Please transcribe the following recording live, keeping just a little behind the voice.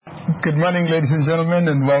Good morning, ladies and gentlemen,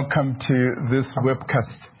 and welcome to this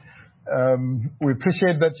webcast. We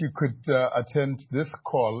appreciate that you could attend this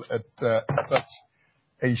call at such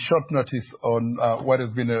a short notice on what has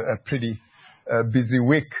been a pretty busy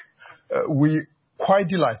week. We're quite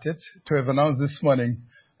delighted to have announced this morning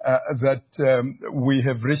that we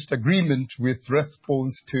have reached agreement with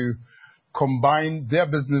Rathbones to combine their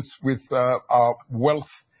business with our wealth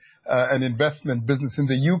and investment business in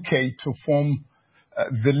the UK to form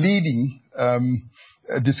the leading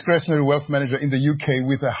discretionary wealth manager in the UK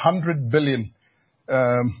with 100 billion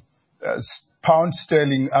pound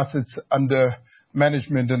sterling assets under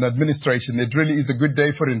management and administration. It really is a good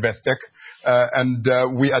day for Investec, and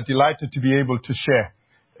we are delighted to be able to share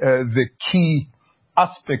the key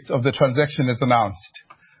aspects of the transaction as announced.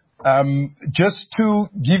 Just to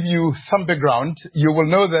give you some background, you will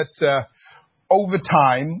know that over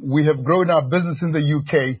time we have grown our business in the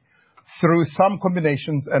UK through some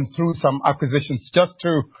combinations and through some acquisitions. Just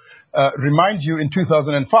to remind you, in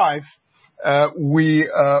 2005, we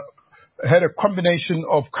had a combination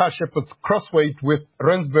of Car Shepherd's Crossweight with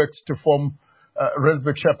Rensburg's to form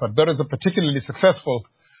Rensburg Shepherd. That is a particularly successful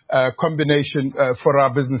combination for our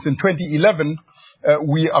business. In 2011,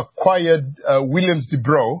 we acquired Williams de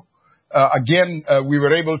Bro. Again, we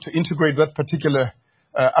were able to integrate that particular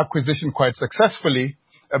acquisition quite successfully,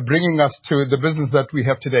 bringing us to the business that we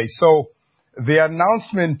have today. So the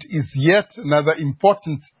announcement is yet another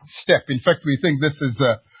important step. In fact, we think this is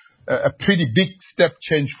a pretty big step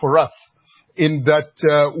change for us in that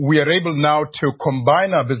we are able now to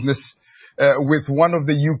combine our business with one of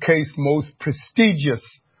the UK's most prestigious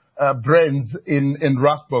brands in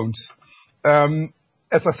Rathbones.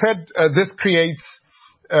 As I said, this creates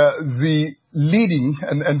the leading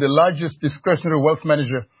and the largest discretionary wealth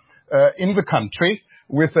manager in the country,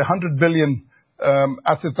 with 100 billion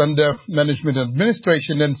assets under management and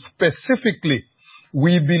administration. And specifically,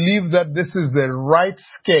 we believe that this is the right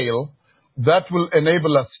scale that will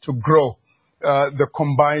enable us to grow the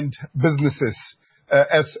combined businesses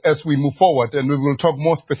as we move forward. And we will talk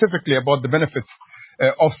more specifically about the benefits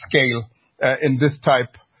of scale in this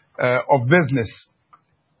type of business.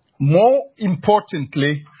 More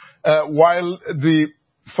importantly, while the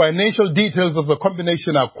financial details of the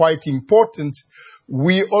combination are quite important,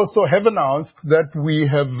 we also have announced that we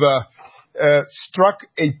have struck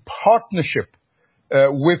a partnership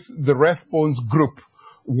with the Rathbones Group,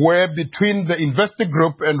 where between the Investec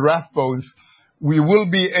Group and Rathbones, we will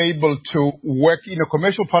be able to work in a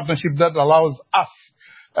commercial partnership that allows us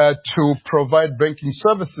to provide banking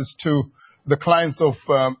services to the clients of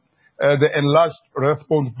the enlarged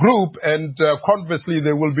Rathbones Group, and conversely,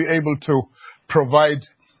 they will be able to provide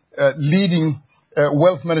leading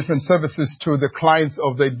wealth management services to the clients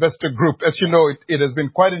of the Investec Group. As you know, it has been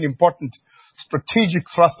quite an important strategic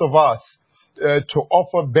thrust of ours to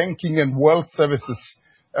offer banking and wealth services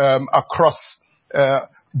across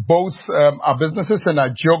both our businesses and our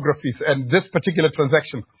geographies. And this particular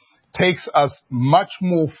transaction takes us much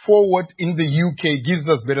more forward in the UK, gives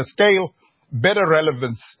us better scale, better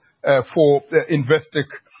relevance for Investec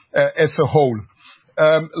as a whole.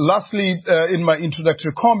 Lastly, in my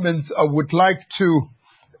introductory comments, I would like to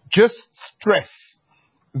just stress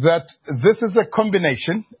that this is a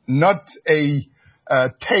combination, not a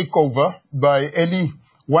takeover by any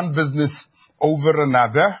one business over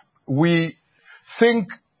another. We think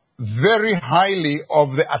very highly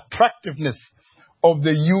of the attractiveness of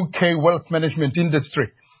the UK wealth management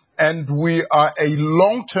industry, and we are a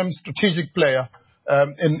long-term strategic player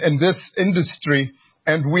in this industry,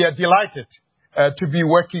 and we are delighted to be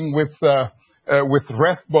working with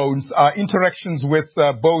Rathbones. Our interactions with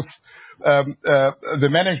both the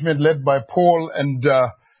management led by Paul and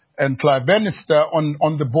Clive Bannister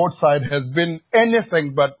on the board side has been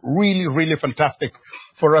anything but really, really fantastic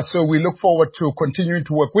for us. So we look forward to continuing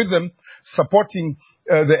to work with them, supporting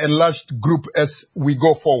the enlarged group as we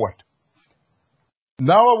go forward.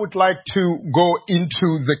 Now I would like to go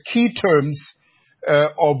into the key terms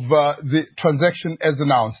of the transaction as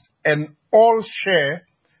announced. An all-share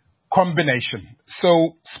combination.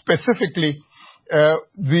 So specifically,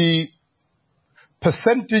 the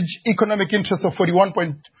percentage economic interest of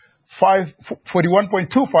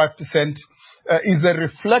 41.25% is a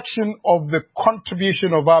reflection of the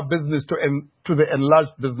contribution of our business to the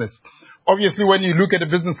enlarged business. Obviously, when you look at a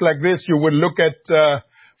business like this, you will look at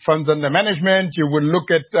funds under management, you will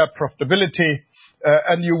look at profitability,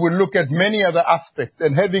 and you will look at many other aspects.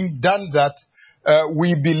 And having done that,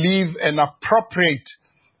 we believe an appropriate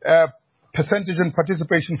percentage and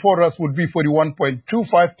participation for us would be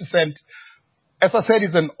 41.25%. As I said,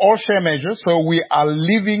 it's an all-share measure, so we are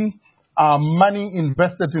leaving our money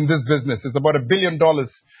invested in this business. It's about $1 billion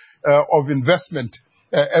of investment.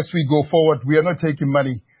 As we go forward, we are not taking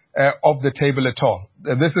money off the table at all.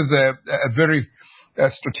 This is a very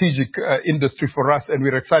strategic industry for us, and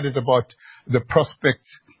we're excited about the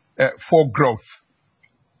prospects for growth.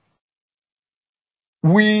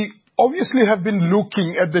 We obviously have been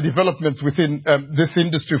looking at the developments within this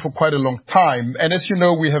industry for quite a long time. And as you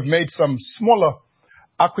know, we have made some smaller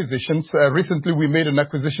acquisitions. Recently, we made an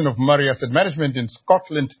acquisition of Murray Asset Management in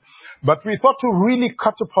Scotland. But we thought to really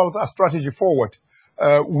catapult our strategy forward,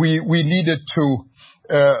 we needed to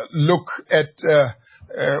look at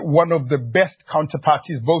one of the best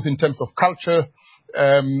counterparties, both in terms of culture,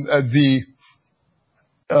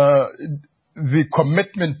 the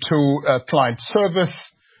commitment to client service,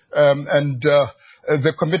 and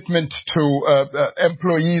the commitment to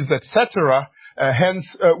employees, etc. Hence,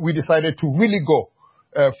 we decided to really go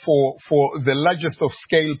for the largest of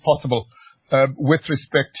scale possible with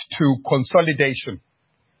respect to consolidation.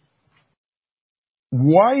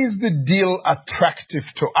 Why is the deal attractive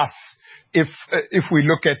to us? If we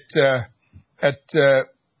look at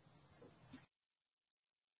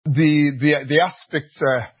the aspects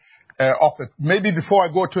of it. Maybe before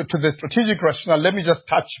I go to the strategic rationale, let me just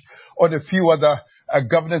touch on a few other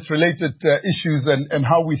governance-related issues and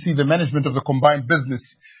how we see the management of the combined business.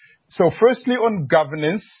 So firstly, on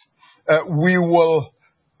governance, we will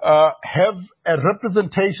have a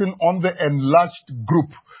representation on the enlarged group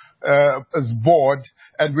as board,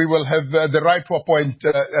 and we will have the right to appoint,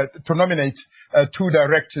 to nominate 2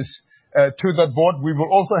 directors to that board. We will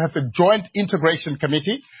also have a joint integration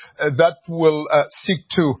committee that will seek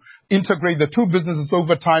to integrate the 2 businesses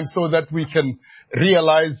over time so that we can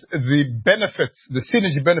realize the benefits, the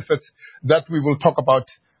synergy benefits that we will talk about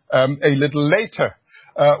a little later.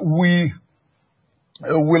 We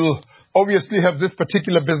will obviously have this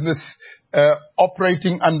particular business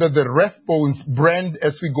operating under the Rathbones brand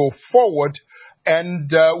as we go forward.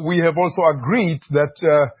 And we have also agreed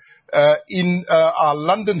that in our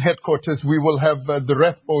London headquarters, we will have the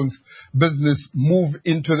Rathbones business move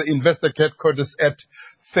into the Investec headquarters at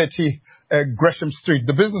 30 Gresham Street.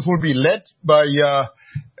 The business will be led by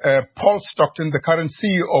Paul Stockton, the current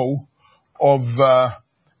CEO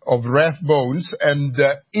of Rathbones, and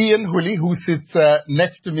Ian Hooley, who sits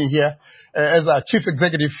next to me here as our Chief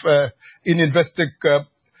Executive in Investec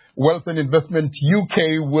Wealth and Investment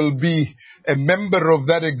UK, will be a member of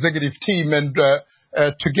that executive team, and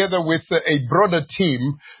together with a broader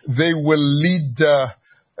team, they will lead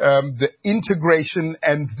the integration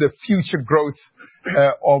and the future growth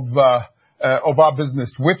of our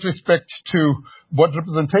business. With respect to board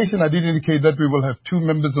representation, I did indicate that we will have 2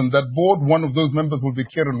 members on that board. One of those members will be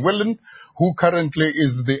Kieran Willen, who currently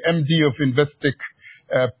is the MD of Investec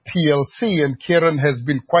PLC, and Kieran has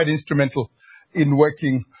been quite instrumental in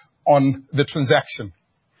working on the transaction.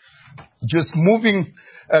 Just moving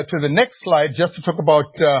to the next slide, just to talk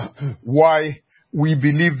about why we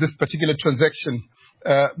believe this particular transaction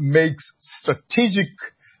makes strategic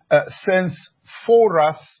sense for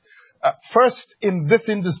us. First, in this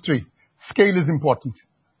industry, scale is important.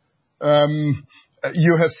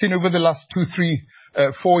 You have seen over the last 2, 3,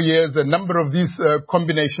 4 years a number of these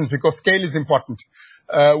combinations because scale is important.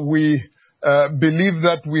 We believe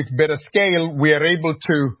that with better scale, we are able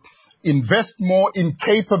to invest more in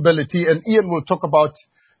capability, and Ian will talk about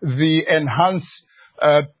the enhanced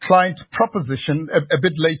client proposition a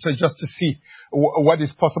bit later, just to see what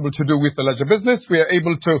is possible to do with the larger business. We are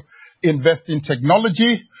able to invest in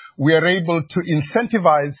technology. We are able to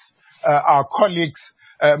incentivize our colleagues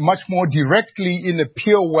much more directly in a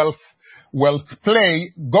pure wealth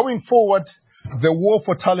play. Going forward, the war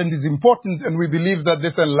for talent is important, and we believe that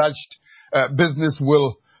this enlarged business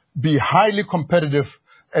will be highly competitive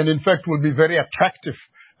and, in fact, will be very attractive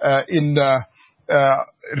in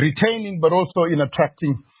retaining, but also in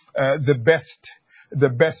attracting the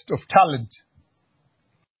best of talent.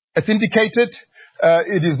 As indicated,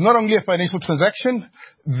 it is not only a financial transaction.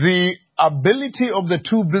 The ability of the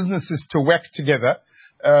 2 businesses to work together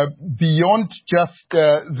beyond just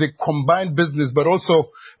the combined business, but also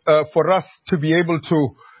for us to be able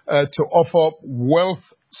to offer wealth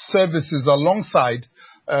services alongside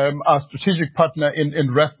our strategic partner in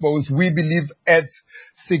Rathbones, we believe adds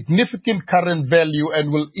significant current value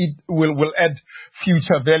and will add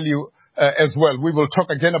future value as well. We will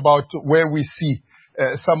talk again about where we see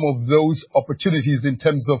some of those opportunities in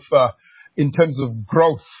terms of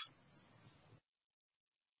growth.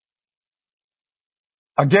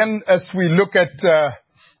 Again, as we look at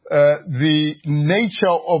the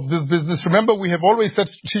nature of this business, remember we have always said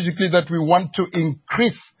strategically that we want to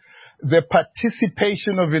increase the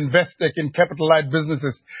participation of Investec in capital-light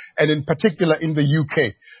businesses, and in particular in the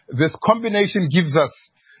UK. This combination gives us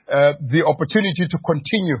the opportunity to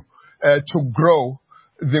continue to grow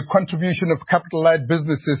the contribution of capital-light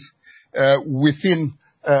businesses within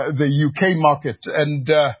the UK market. And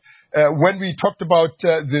when we talked about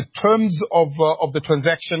the terms of the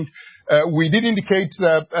transaction, we did indicate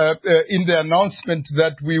in the announcement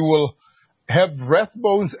that we will have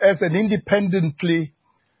Rathbones as an independently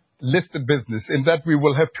listed business, in that we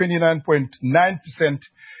will have 29.9%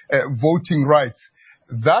 voting rights.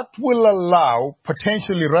 That will allow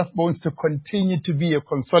potentially Rathbones to continue to be a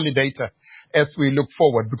consolidator as we look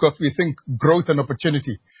forward, because we think growth and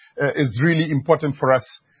opportunity is really important for us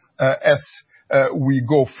as we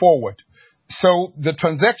go forward. So the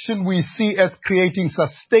transaction we see as creating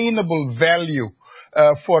sustainable value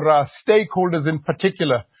for our stakeholders, in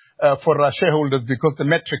particular for our shareholders, because the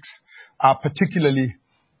metrics are particularly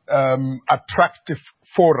attractive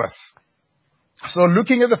for us. So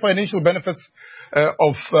looking at the financial benefits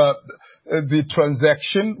of the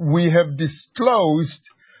transaction, we have disclosed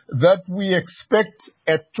that we expect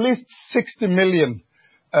at least 60 million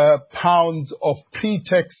pounds of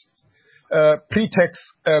pre-tax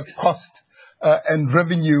cost and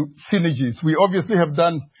revenue synergies. We obviously have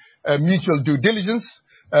done mutual due diligence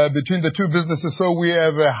between the two businesses, so we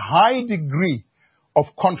have a high degree of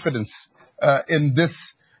confidence in this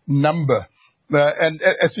number. And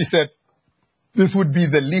as we said, this would be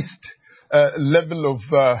the least level of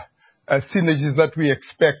synergies that we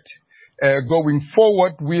expect going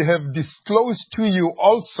forward. We have disclosed to you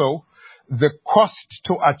also the cost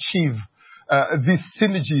to achieve these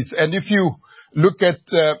synergies. And if you look at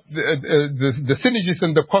the synergies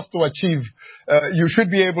and the cost to achieve, you should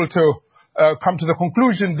be able to come to the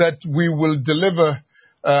conclusion that we will deliver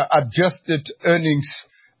adjusted earnings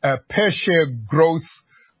per share growth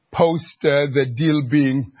post the deal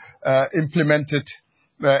being implemented,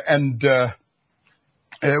 and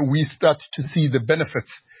we start to see the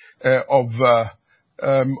benefits of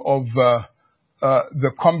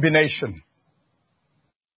the combination.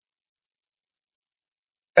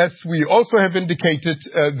 As we also have indicated,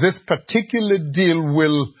 this particular deal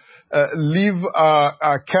will leave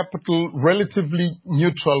our capital relatively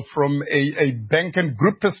neutral from a bank and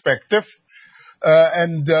group perspective,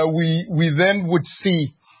 and we then would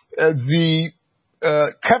see the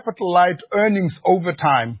capital light earnings over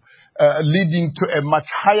time leading to a much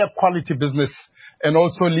higher quality business, and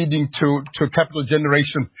also leading to capital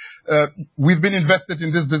generation. We've been invested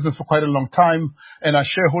in this business for quite a long time, and our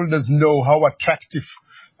shareholders know how attractive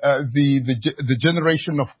the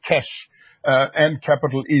generation of cash and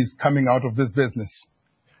capital is coming out of this business.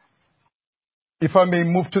 If I may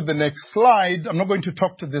move to the next slide. I'm not going to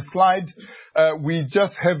talk to this slide. We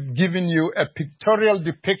just have given you a pictorial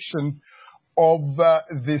depiction of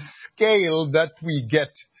the scale that we get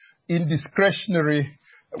in discretionary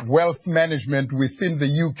wealth management within the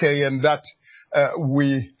UK, and that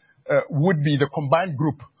we would be, the combined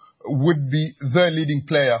group would be the leading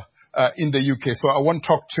player in the UK. So I won't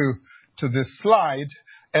talk to this slide,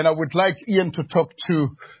 and I would like Ian to talk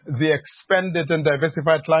to the expanded and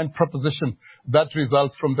diversified client proposition that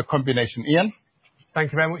results from the combination. Ian?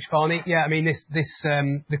 Thank you very much, Barney. Yeah, I mean,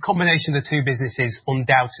 the combination of the two businesses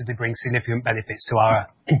undoubtedly brings significant benefits to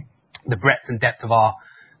the breadth and depth of our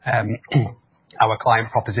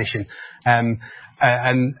client proposition, and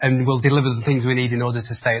will deliver the things we need in order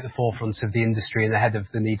to stay at the forefront of the industry and ahead of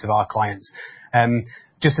the needs of our clients.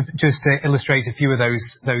 Just to illustrate a few of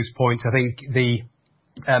those points, I think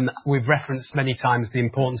we've referenced many times the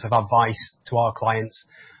importance of advice to our clients.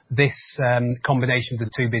 This combination of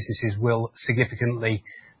the two businesses will significantly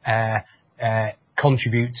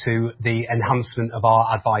contribute to the enhancement of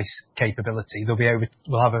our advice capability.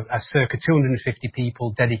 We'll have a circa 250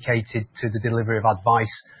 people dedicated to the delivery of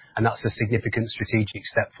advice, and that's a significant strategic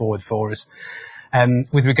step forward for us.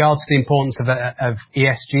 With regards to the importance of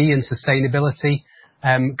ESG and sustainability,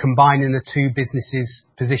 combining the two businesses'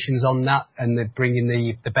 positions on that, and bringing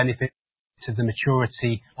the benefit to the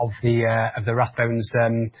maturity of the Rathbones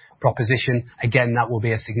proposition, again, that will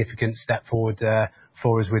be a significant step forward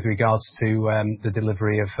for us with regards to the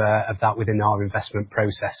delivery of that within our investment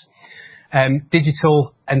process.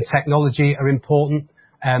 Digital and technology are important.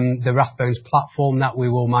 The Rathbones platform that we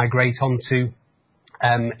will migrate onto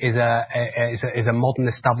is a modern,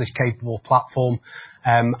 established, capable platform,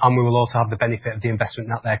 and we will also have the benefit of the investment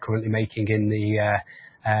that they're currently making in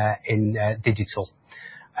digital.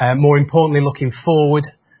 More importantly, looking forward,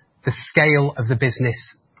 the scale of the business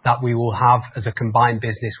that we will have as a combined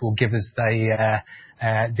business will give us the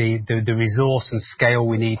resource and scale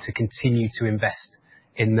we need to continue to invest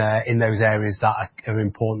in those areas that are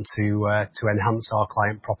important to enhance our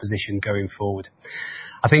client proposition going forward.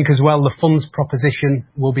 I think as well, the funds proposition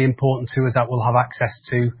will be important to us, that we'll have access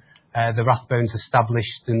to. The Rathbones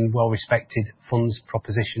established and well-respected funds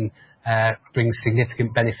proposition brings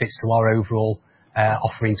significant benefits to our overall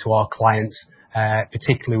offering to our clients,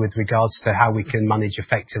 particularly with regards to how we can manage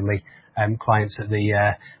effectively clients at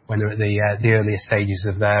when they're at the earlier stages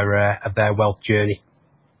of their wealth journey.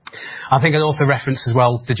 I think I'd also reference as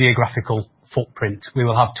well the geographical footprint. We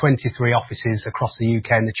will have 23 offices across the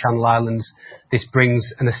UK and the Channel Islands. This brings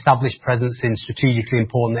an established presence in strategically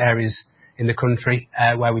important areas in the country,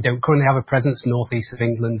 where we don't currently have a presence, north east of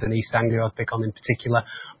England and East Anglia I'd pick on in particular.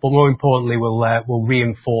 But more importantly, we'll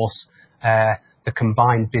reinforce the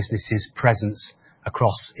combined businesses' presence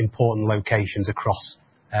across important locations across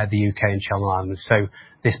the UK and Channel Islands. So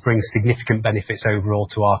this brings significant benefits overall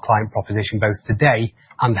to our client proposition, both today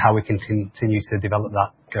and how we can continue to develop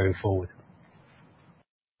that going forward.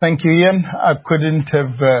 Thank you, Ian. I couldn't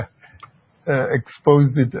have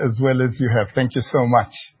exposed it as well as you have. Thank you so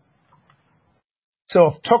much. So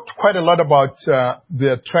I've talked quite a lot about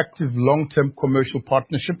the attractive long-term commercial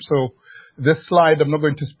partnership. So this slide I'm not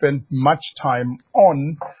going to spend much time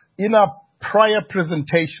on. In our prior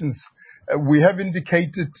presentations, we have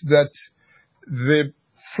indicated that the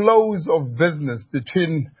flows of business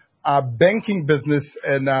between our banking business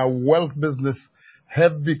and our wealth business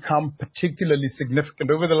have become particularly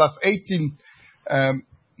significant. Over the last 18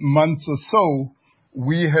 months or so,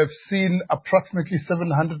 we have seen approximately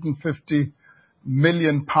 750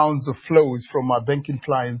 million pounds of flows from our banking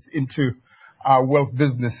clients into our wealth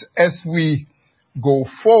business. As we go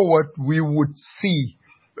forward, we would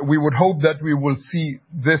hope that we will see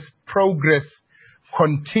this progress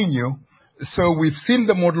continue. So we've seen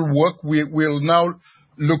the model work. We'll now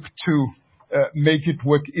look to make it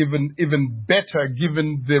work even better,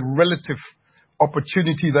 given the relative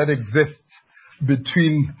opportunity that exists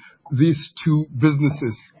between these two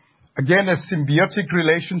businesses. Again, a symbiotic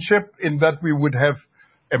relationship in that we would have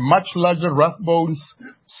a much larger Rathbones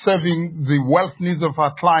serving the wealth needs of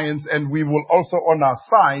our clients, and we will also, on our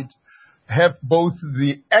side, have both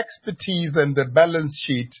the expertise and the balance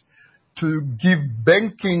sheet to give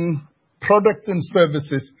banking products and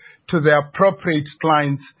services to the appropriate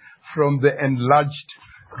clients from the enlarged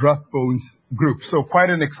Rathbones group. So quite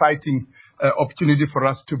an exciting opportunity for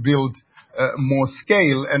us to build more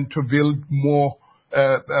scale and to build more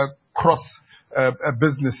cross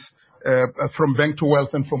business from bank to wealth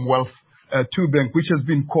and from wealth to bank, which has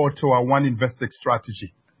been core to our One Investec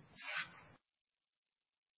strategy.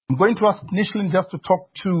 I'm going to ask Nishlin just to talk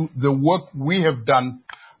to the work we have done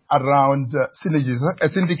around synergies.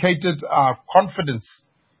 As indicated, our confidence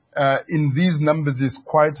in these numbers is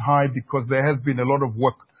quite high because there has been a lot of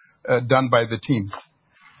work done by the teams.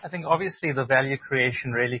 I think obviously the value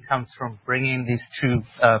creation really comes from bringing these two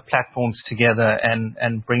platforms together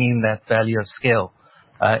and bringing that value of scale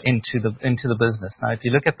into the business. Now, if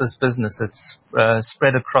you look at this business, it's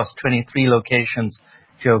spread across 23 locations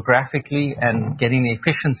geographically, and getting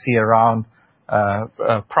efficiency around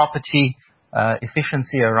property,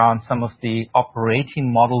 efficiency around some of the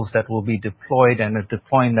operating models that will be deployed, and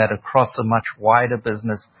deploying that across a much wider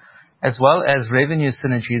business, as well as revenue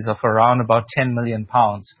synergies of around about 10 million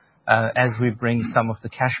pounds as we bring some of the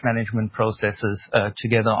cash management processes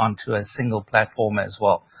together onto a single platform as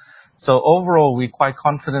well. So overall, we're quite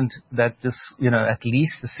confident that this, at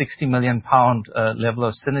least the 60 million pound level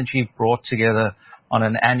of synergy brought together on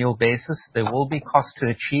an annual basis. There will be cost to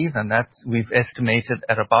achieve, and that we've estimated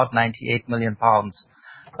at about 98 million pounds,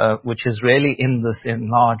 which is really in this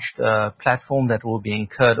enlarged platform that will be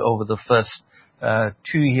incurred over the first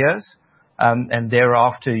 2 years. And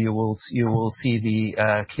thereafter, you will see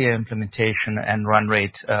the clear implementation and run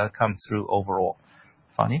rate come through overall.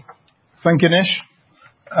 Fani? Thank you, Nish.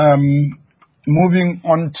 Moving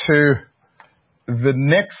on to the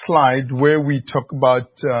next slide, where we talk about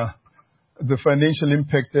the financial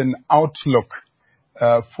impact and outlook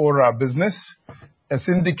for our business. As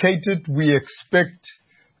indicated, we expect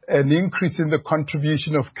an increase in the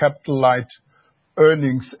contribution of capital light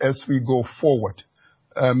earnings as we go forward.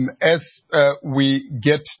 As we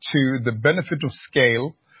get to the benefit of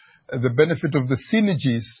scale, the benefit of the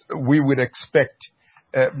synergies, we would expect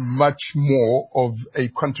much more of a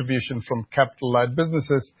contribution from capital light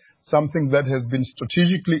businesses, something that has been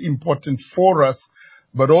strategically important for us,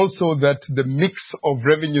 but also that the mix of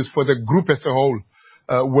revenues for the group as a whole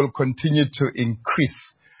will continue to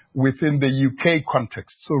increase within the UK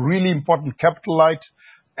context. So really important, capital light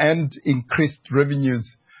and increased revenues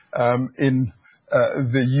in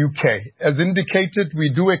the UK. As indicated,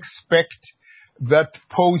 we do expect that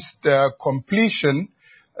post completion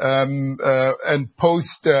and post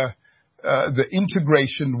the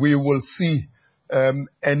integration, we will see an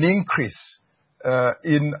increase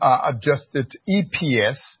in our adjusted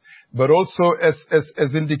EPS, but also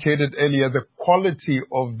as indicated earlier, the quality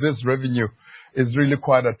of this revenue is really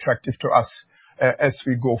quite attractive to us as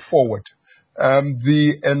we go forward.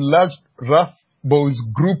 The enlarged Rathbones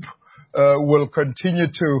group will continue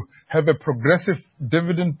to have a progressive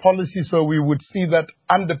dividend policy, so we would see that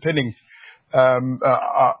underpinning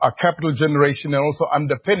our capital generation and also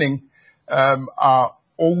underpinning our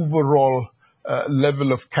overall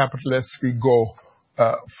level of capital as we go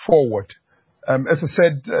forward. As I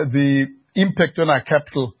said, the impact on our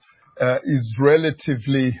capital is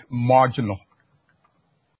relatively marginal.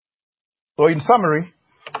 So in summary,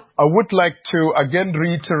 I would like to again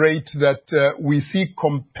reiterate that we see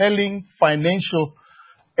compelling financial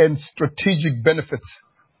and strategic benefits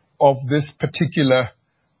of this particular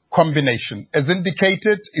combination. As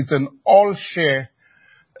indicated, it's an all-share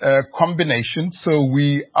combination, so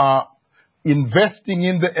we are investing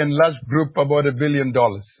in the enlarged group about $1 billion.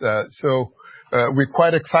 So we're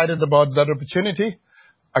quite excited about that opportunity.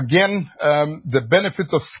 Again, the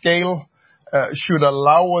benefits of scale should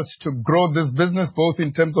allow us to grow this business, both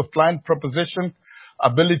in terms of client proposition,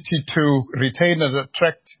 ability to retain and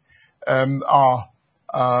attract our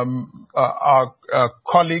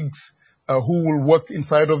colleagues who will work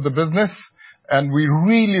inside of the business. And we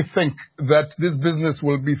really think that this business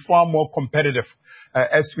will be far more competitive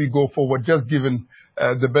as we go forward, just given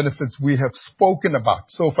the benefits we have spoken about.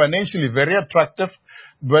 So financially very attractive,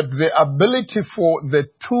 but the ability for the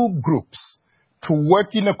two groups to work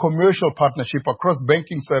in a commercial partnership across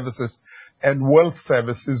banking services and wealth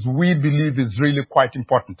services, we believe is really quite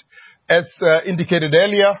important. As indicated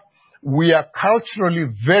earlier, we are culturally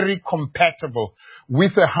very compatible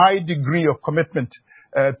with a high degree of commitment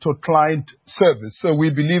to client service. So we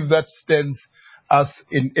believe that stands us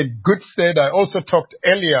in good stead. I also talked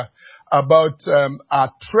earlier about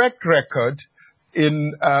our track record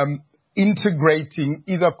in integrating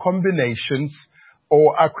either combinations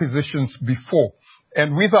or acquisitions before.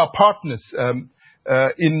 And with our partners in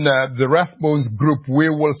the Rathbones group, we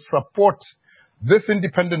will support this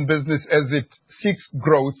independent business as it seeks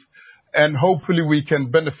growth, and hopefully we can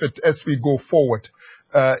benefit as we go forward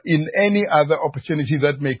in any other opportunity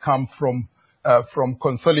that may come from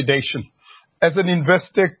consolidation. As an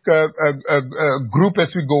Investec group,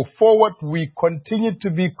 as we go forward, we continue to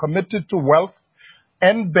be committed to wealth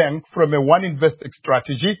and bank from a One Investec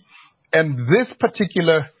strategy. And this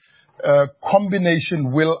particular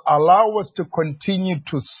combination will allow us to continue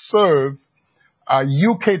to serve our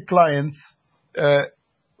UK clients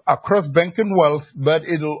across bank and wealth, but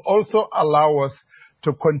it will also allow us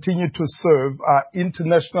to continue to serve our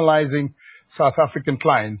internationalizing South African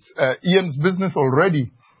clients. Ian's business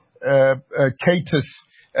already caters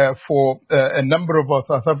for a number of our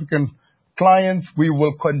South African clients. We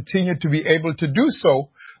will continue to be able to do so,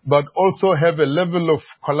 but also have a level of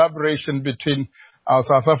collaboration between our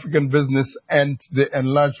South African business and the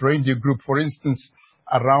enlarged Reindeer Group, for instance,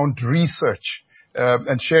 around research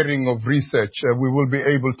and sharing of research. We will be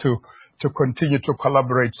able to continue to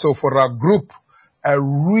collaborate. So for our group, a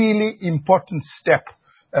really important step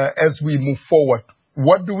as we move forward.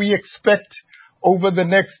 What do we expect over the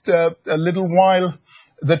next a little while?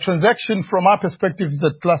 The transaction from our perspective is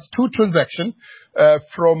a Class 2 transaction.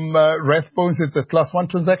 From Rathbones, it's a Class 1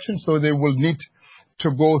 transaction, so they will need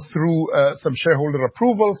to go through some shareholder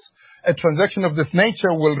approvals. A transaction of this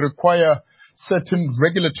nature will require certain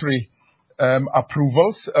regulatory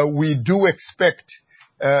approvals. We do expect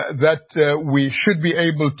that we should be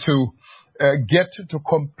able to get to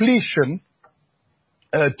completion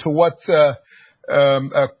towards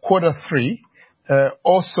quarter 3.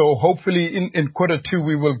 Also, hopefully in quarter 2,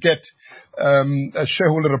 we will get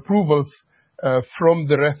shareholder approvals from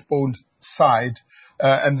the Rathbones side.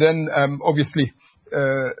 And then, obviously,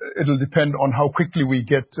 it'll depend on how quickly we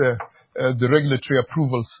get the regulatory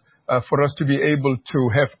approvals for us to be able to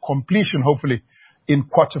have completion, hopefully, in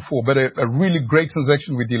quarter 4. But a really great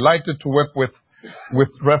transaction. We're delighted to work with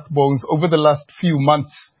Rathbones. Over the last few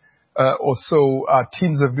months or so, our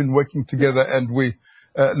teams have been working together, and we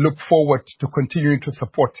look forward to continuing to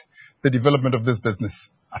support the development of this business.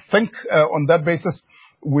 I think on that basis,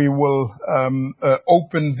 we will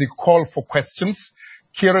open the call for questions.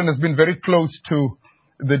 Kieran has been very close to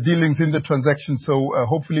the dealings in the transaction, so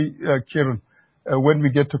hopefully, Kieran, when we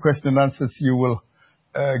get to question and answers, you will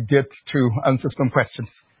get to answer some questions.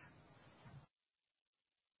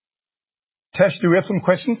 Tash, do we have some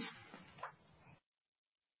questions?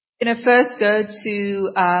 Going to first go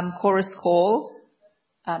to Chorus Call,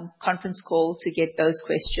 conference call to get those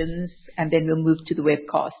questions, and then we'll move to the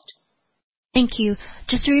webcast. Thank you.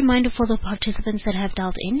 Just a reminder for the participants that have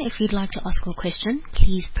dialed in, if you'd like to ask a question,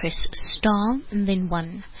 please press star and then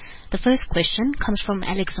 1. The first question comes from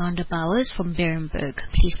Alexander Bowers from Berenberg.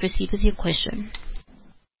 Please proceed with your question.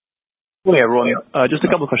 Morning, everyone. Just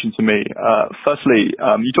a couple of questions for me. Firstly,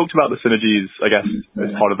 you talked about the synergies, I guess,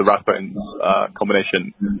 as part of the Rathbones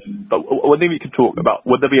combination. But one thing we could talk about,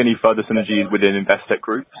 would there be any further synergies within Investec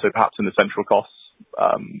Group, so perhaps in the central costs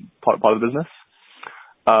part of the business?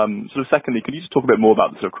 Sort of secondly, could you just talk a bit more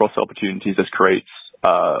about the sort of cross opportunities this creates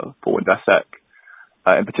for Investec,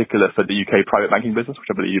 in particular for the UK private banking business,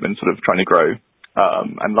 which I believe you've been sort of trying to grow?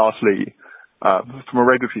 And lastly, from a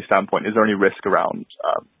regulatory standpoint, is there any risk around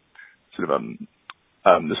the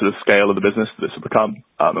sort of scale of the business that this will become,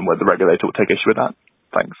 and whether the regulator will take issue with that?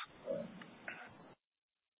 Thanks.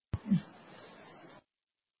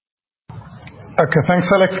 Okay, thanks,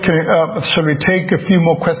 Alex. Shall we take a few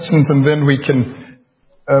more questions and then we can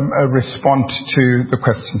respond to the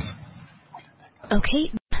questions?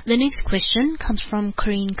 Okay. The next question comes from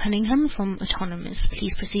Corinne Cunningham from Autonomous.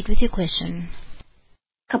 Please proceed with your question.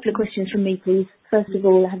 A couple of questions from me, please. First of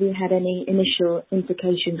all, have you had any initial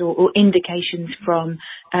implications or indications from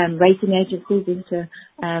rating agencies into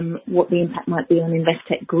what the impact might be on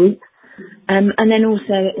Investec Group? And then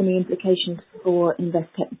also any implications for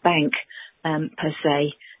Investec Bank per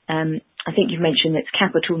se. I think you've mentioned it's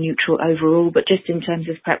capital neutral overall, but just in terms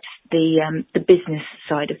of perhaps the business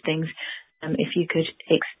side of things, if you could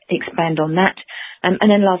expand on that. And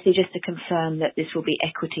then lastly, just to confirm that this will be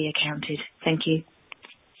equity accounted. Thank you.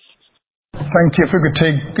 Thank you. If we could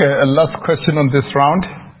take a last question on this round.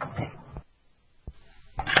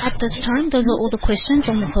 At this time, those are all the questions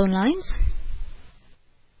on the phone lines.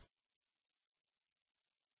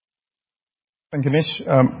 Thank you, Nish.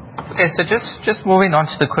 Okay, so just moving on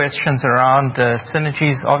to the questions around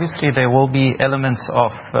synergies. Obviously, there will be elements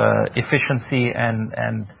of efficiency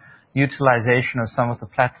and utilization of some of the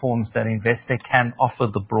platforms that Investec can offer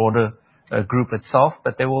the broader group itself,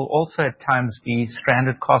 but there will also at times be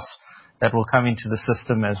stranded costs that will come into the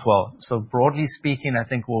system as well. So broadly speaking, I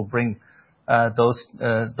think we'll bring those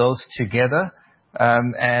together.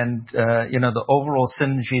 The overall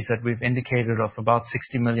synergies that we've indicated of about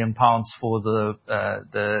 60 million pounds for the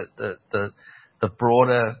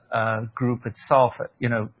broader group itself,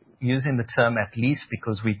 using the term at least,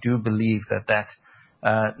 because we do believe that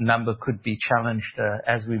number could be challenged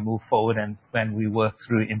as we move forward and when we work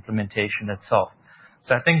through implementation itself.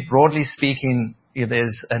 So I think broadly speaking,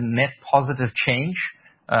 there's a net positive change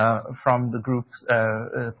from the group's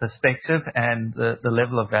perspective, and the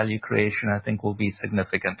level of value creation, I think, will be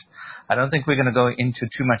significant. I don't think we're going to go into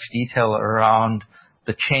too much detail around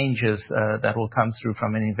the changes that will come through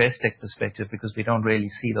from an Investec perspective, because we don't really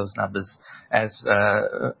see those numbers as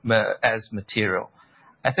material.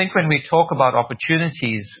 I think when we talk about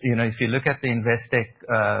opportunities, if you look at the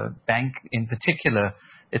Investec Bank in particular,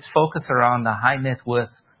 it's focused around the high net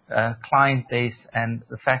worth client base, and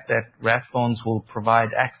the fact that Rathbones will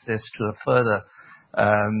provide access to a further,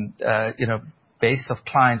 base of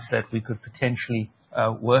clients that we could potentially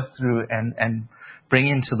work through and bring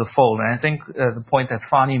into the fold. And I think the point that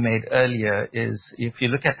Fani made earlier is, if you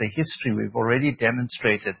look at the history, we've already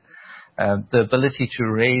demonstrated the ability to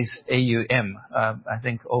raise AUM. I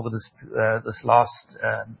think over this last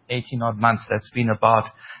 18 odd months, that's been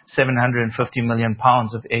about 750 million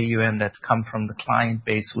pounds of AUM that's come from the client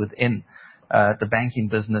base within the banking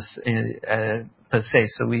business per se.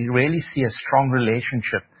 So we really see a strong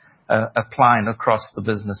relationship applying across the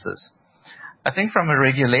businesses. I think from a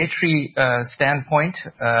regulatory standpoint,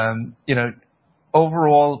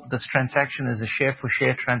 overall this transaction is a share for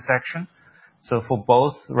share transaction. So for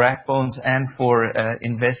both Rathbones and for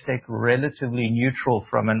Investec, relatively neutral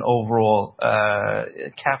from an overall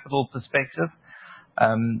capital perspective.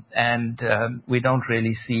 We don't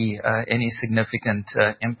really see any significant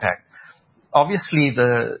impact. Obviously,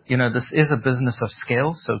 this is a business of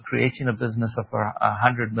scale, so creating a business of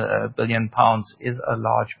 100 billion pounds is a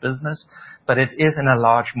large business, but it is in a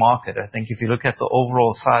large market. I think if you look at the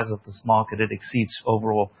overall size of this market, it exceeds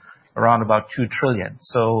overall around about 2 trillion.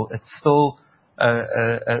 So it's still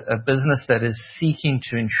a business that is seeking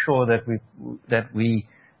to ensure that we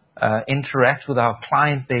interact with our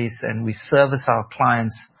client base and we service our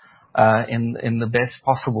clients in the best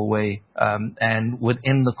possible way, and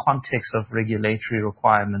within the context of regulatory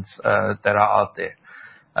requirements that are out there.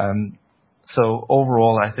 So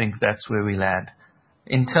overall, I think that's where we land.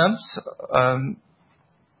 In terms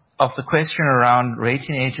the question around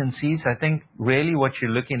rating agencies, I think really what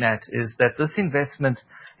you're looking at is that this investment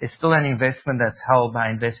is still an investment that's held by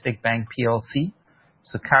Investec Bank PLC.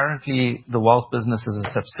 So currently, the wealth business is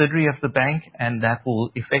a subsidiary of the bank, and that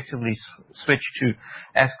will effectively switch to,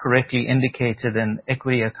 as correctly indicated, an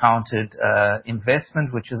equity accounted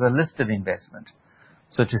investment, which is a listed investment.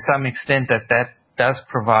 So to some extent, that does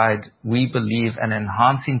provide, we believe, an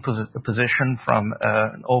enhancing position from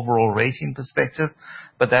an overall rating perspective,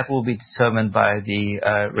 but that will be determined by the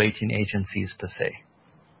rating agencies per se.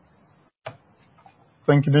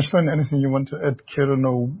 Thank you, Nishlan. Anything you want to add, Kieran?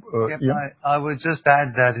 I would just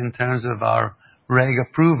add that in terms of our reg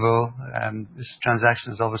approval, this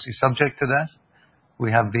transaction is obviously subject to that.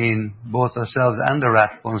 We have been, both ourselves and the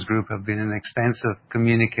Rathbones Group have been in extensive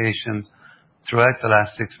communication throughout the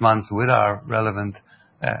last 6 months with our relevant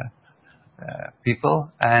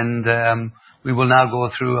people, and we will now go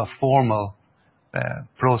through a formal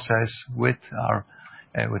process with the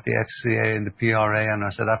FCA and the PRA and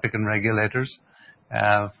our South African regulators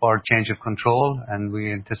for change of control, and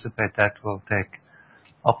we anticipate that will take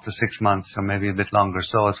up to 6 months or maybe a bit longer.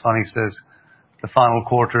 So as Fanny says, the final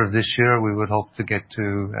quarter of this year, we would hope to get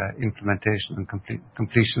to implementation and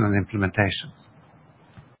completion and implementation.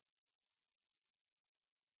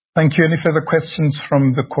 Thank you. Any further questions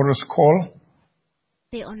from the chorus call?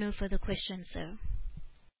 There are no further questions, sir.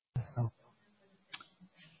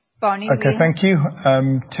 Barney, okay, thank you.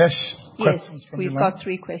 Tesh, questions from we've got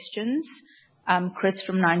 3 questions. Chris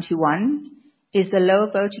from 91. Is the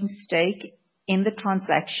lower voting stake in the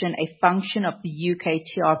transaction a function of the UK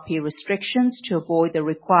TRP restrictions to avoid the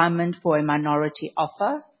requirement for a minority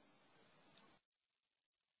offer?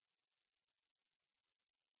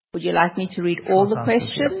 Would you like me to read all the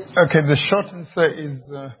questions? Okay, the short answer is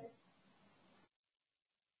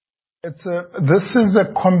this is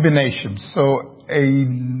a combination, so a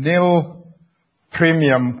nil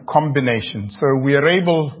premium combination. So we are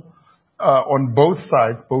able, on both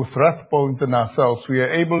sides, both Rathbones and ourselves, we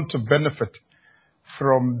are able to benefit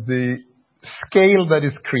from the scale that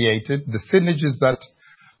is created, the synergies that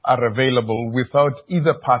are available without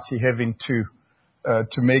either party having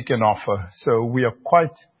to make an offer. So we are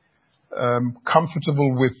quite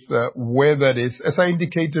comfortable with where that is. As I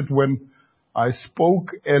indicated when I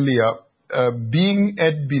spoke earlier, being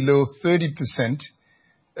at below 30%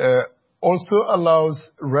 also allows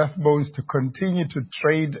Rathbones to continue to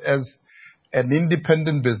trade as an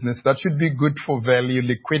independent business. That should be good for value,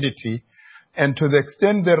 liquidity, and to the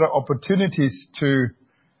extent there are opportunities to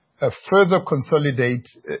further consolidate,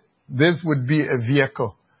 this would be a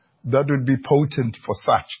vehicle that would be potent for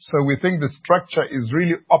such. So we think the structure is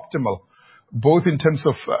really optimal, both in terms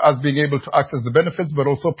of us being able to access the benefits, but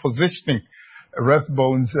also positioning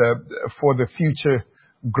Rathbones for the future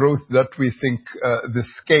growth that we think the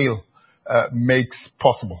scale makes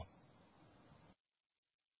possible.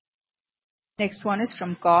 Next one is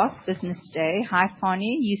from Garth, Business Day. Hi,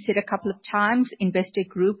 Fani. You said a couple of times Investec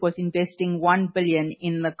Group was investing 1 billion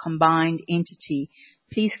in the combined entity.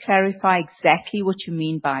 Please clarify exactly what you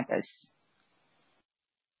mean by this.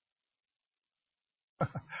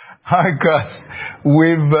 Hi, Garth.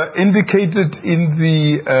 We've indicated in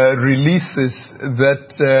the releases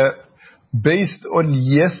that based on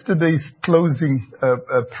yesterday's closing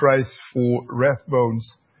price for Rathbones,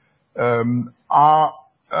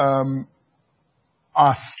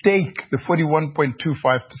 our stake, the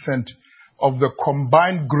 41.25% of the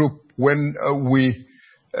combined group, when we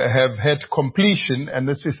have had completion, and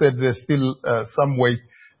as we said, there's still some way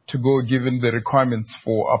to go given the requirements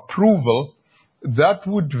for approval, that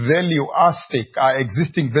would value our stake, our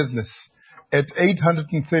existing business, at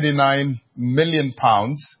 839 million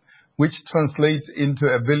pounds, which translates into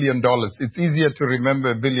 $1 billion. It's easier to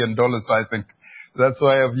remember $1 billion, I think. That's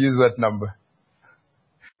why I've used that number.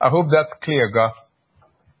 I hope that's clear, Garth.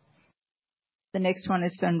 The next one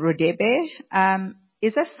is from Rodebe.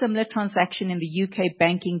 Is a similar transaction in the UK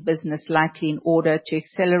banking business likely in order to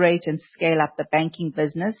accelerate and scale up the banking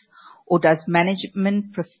business, or does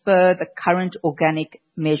management prefer the current organic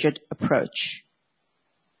measured approach?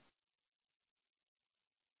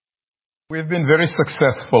 We've been very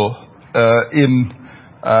successful in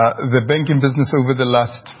the banking business over the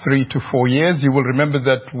last 3 to 4 years. You will remember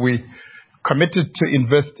that we committed to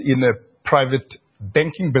invest in a private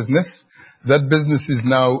banking business. That business is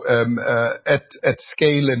now at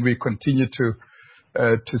scale, and we continue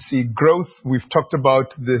to see growth. We've talked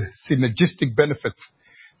about the synergistic benefits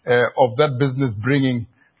of that business bringing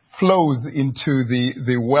flows into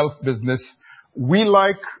the wealth business. We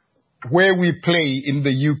like where we play in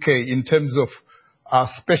the UK in terms of our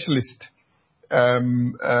specialist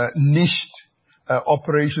niched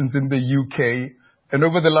operations in the UK. And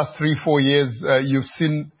over the last 3-4 years, you've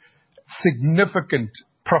seen significant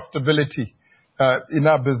profitability in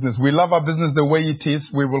our business. We love our business the way it is.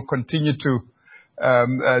 We will continue to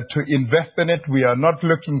invest in it. We are not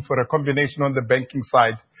looking for a combination on the banking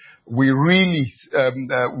side. We really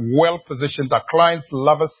well positioned. Our clients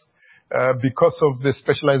love us because of the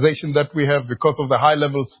specialization that we have, because of the high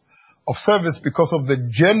levels of service, because of the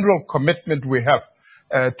general commitment we have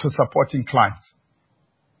to supporting clients.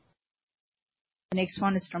 The next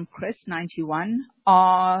one is from Chris, 91.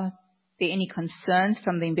 Are there any concerns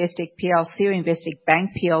from the Investec PLC or Investec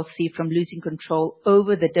Bank PLC from losing control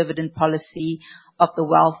over the dividend policy of the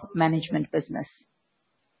wealth management business?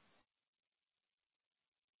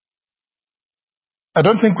 I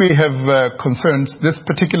don't think we have concerns. This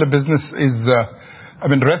particular business is,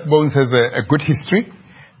 Rathbones has a good history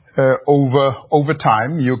over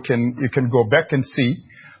time. You can go back and see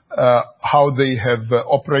how they have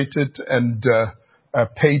operated and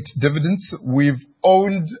paid dividends. We've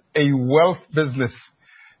owned a wealth business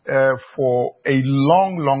for a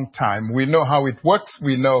long time. We know how it works.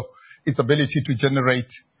 We know its ability to generate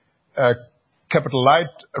capital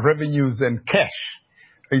light revenues and cash.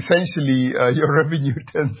 Essentially, your revenue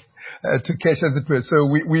turns to cash, as it were. So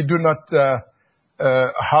we do not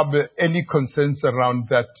have any concerns around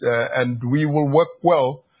that, and we will work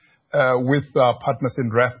well with our partners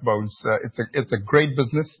in Rathbones. It's a great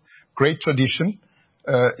business, great tradition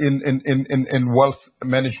in wealth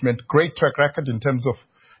management, great track record in terms of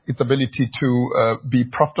its ability to be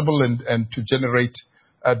profitable and to generate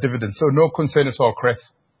dividends. So no concern at all, Chris.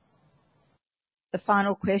 The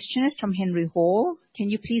final question is from Henry Hall. Can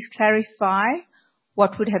you please clarify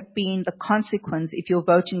what would have been the consequence if your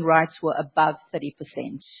voting rights were above 30%?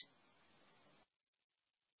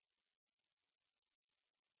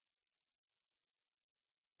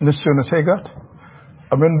 Mr. Onatega?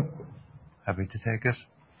 Happy to take it.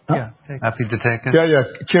 Huh? Yeah, happy to take it. Yeah.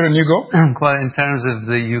 Kieran, you go. Well, in terms of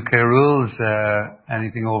the UK rules,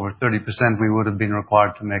 anything over 30%, we would have been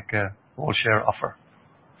required to make a all share offer.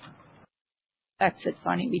 That's it,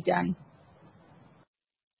 Fani. We're done.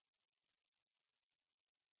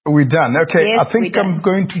 We're done. Okay. Yes, I think I'm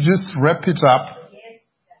going to just wrap it up. Yes.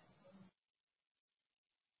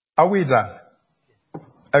 Are we done?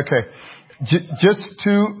 Okay. Just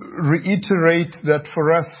to reiterate that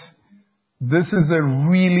for us, this is a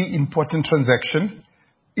really important transaction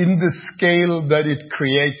in the scale that it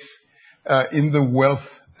creates in the wealth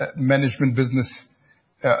management business,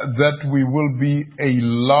 that we will be a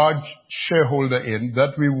large shareholder in,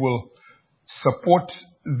 that we will support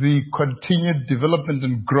the continued development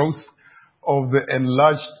and growth of the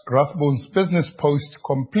enlarged Rathbones business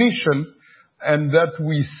post-completion, and that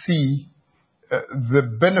we see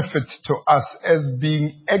the benefits to us as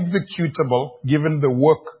being executable given the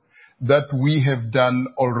work that we have done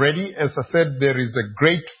already. As I said, there is a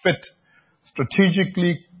great fit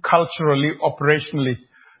strategically, culturally, operationally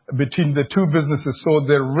between the two businesses. So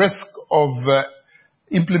the risk of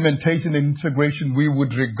implementation and integration we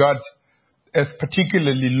would regard as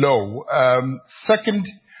particularly low. Second,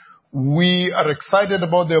 we are excited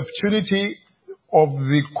about the opportunity of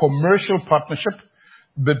the commercial partnership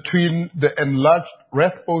between the enlarged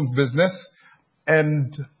Rathbones business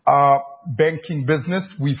and our banking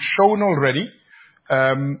business. We've shown already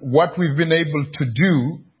what we've been able to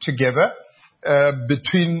do together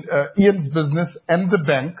between Ian's business and the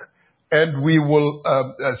bank, and we will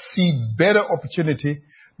see better opportunity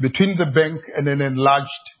between the bank and an enlarged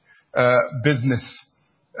business.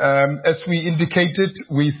 As we indicated,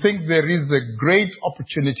 we think there is a great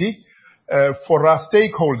opportunity for our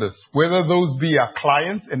stakeholders, whether those be our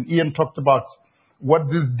clients, and Ian talked about what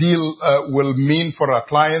this deal will mean for our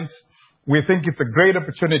clients. We think it's a great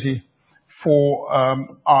opportunity for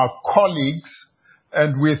our colleagues,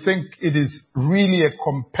 and we think it is really a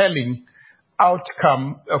compelling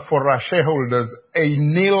outcome for our shareholders, a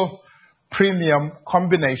nil premium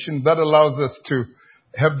combination that allows us to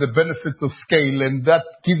have the benefits of scale, and that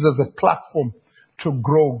gives us a platform to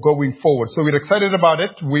grow going forward. So we're excited about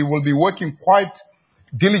it. We will be working quite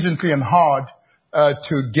diligently and hard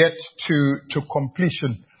to get to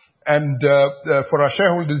completion. And for our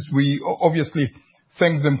shareholders, we obviously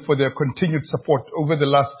thank them for their continued support over the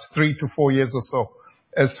last 3 to 4 years or so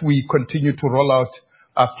as we continue to roll out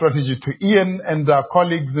our strategy. To Ian and our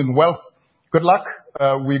colleagues in wealth, good luck.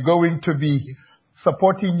 We're going to be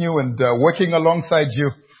supporting you and working alongside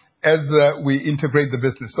you as we integrate the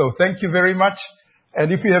business. So thank you very much.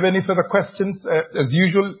 And if you have any further questions, as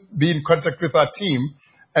usual, be in contact with our team,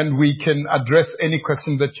 and we can address any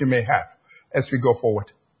questions that you may have as we go forward.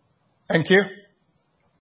 Thank you.